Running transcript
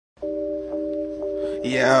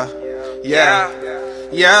Yeah, yeah,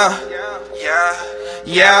 yeah, yeah,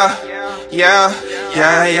 yeah, yeah,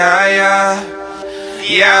 yeah, yeah,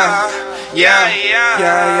 yeah, yeah,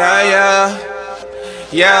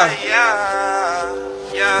 yeah, yeah,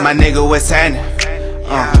 yeah. My nigga, what's happening?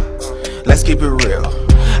 Let's keep it real.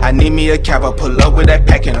 I need me a cab, I pull up with that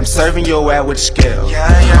pack and I'm serving your ass with a scale.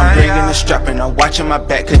 I'm bringing the strap and I'm watching my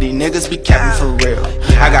back, cause these niggas be capping for real.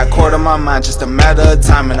 I got caught on my mind, just a matter of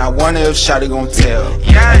time, and I wonder if Shawty gon' tell.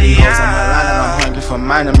 These hoes on my line and I'm hungry for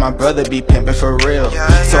mine, and my brother be pimping for real.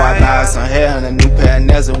 So I buy her some hair and a new pair of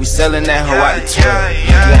nails, and we selling that hoe out the 12.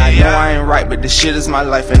 Yeah, I know I ain't right, but this shit is my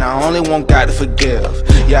life, and I only want God to forgive.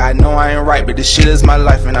 Yeah, I know I ain't right, but this shit is my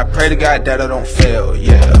life, and I pray to God that I don't fail.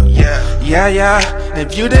 Yeah, yeah, yeah.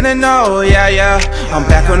 If you didn't know, yeah, yeah, I'm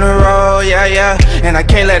back on the road, yeah, yeah, and I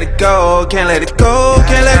can't let it go, can't let it go,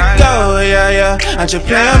 can't let it go, yeah, yeah. I'm just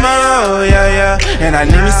playing my role, yeah, yeah, and I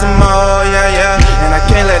need me some more, yeah, yeah, and I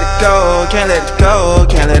can't let it go, can't let it go,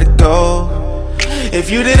 can't let it go. If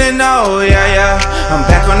you didn't know, yeah, yeah, I'm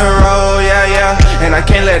back on the road, yeah, yeah, and I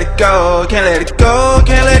can't let it go, can't let it go,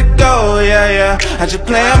 can't let it go, yeah, yeah. I just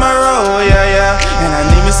playing my role, yeah, yeah, and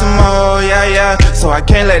I need me some more, yeah, yeah. So I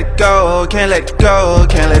can't let it go, can't let it go,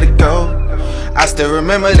 can't let it go. I still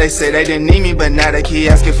remember they say they didn't need me, but now they keep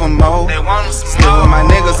asking for more. Still with my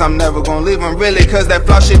niggas, I'm never gonna leave them really, cause that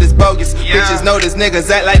flaw shit is bogus. Bitches know this niggas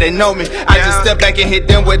act like they know me. I just step back and hit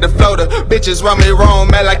them with the floater. Bitches run me wrong,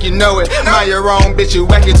 man, like you know it. Mind your own, bitch, you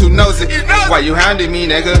whacking too nosy. Why you hounding me,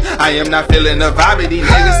 nigga? I am not feeling the vibe of these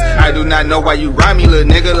niggas. I do not know why you rhyme me, little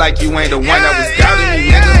nigga, like you ain't the one that was doubting me,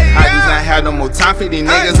 nigga. I do not have no more time for these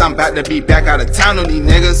niggas. I'm about to be back out of town on these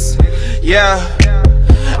niggas. Yeah,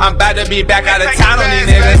 I'm about to be back out of town on these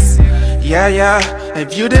niggas. Yeah, yeah,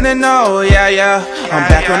 if you didn't know, yeah, yeah, I'm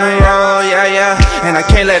back on the road, yeah, yeah, and I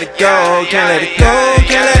can't let it go, can't let it go,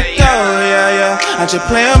 can't let it go, yeah, yeah. I'm just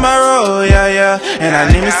playing my role, yeah, yeah, and I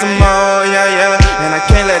need me some more, yeah, yeah, and I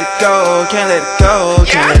can't let it go, can't let it go,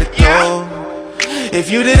 can't let it go. If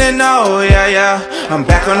you didn't know, yeah, yeah, I'm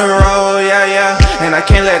back on the road, yeah, yeah, and I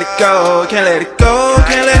can't let it go, can't let it go,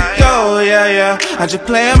 can't let it go, yeah, yeah. I'm just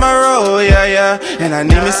playing my role, yeah, yeah, and I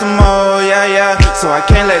need me some more, yeah, yeah. So I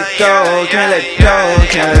can't let it go, can't let it go,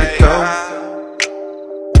 can't let it go.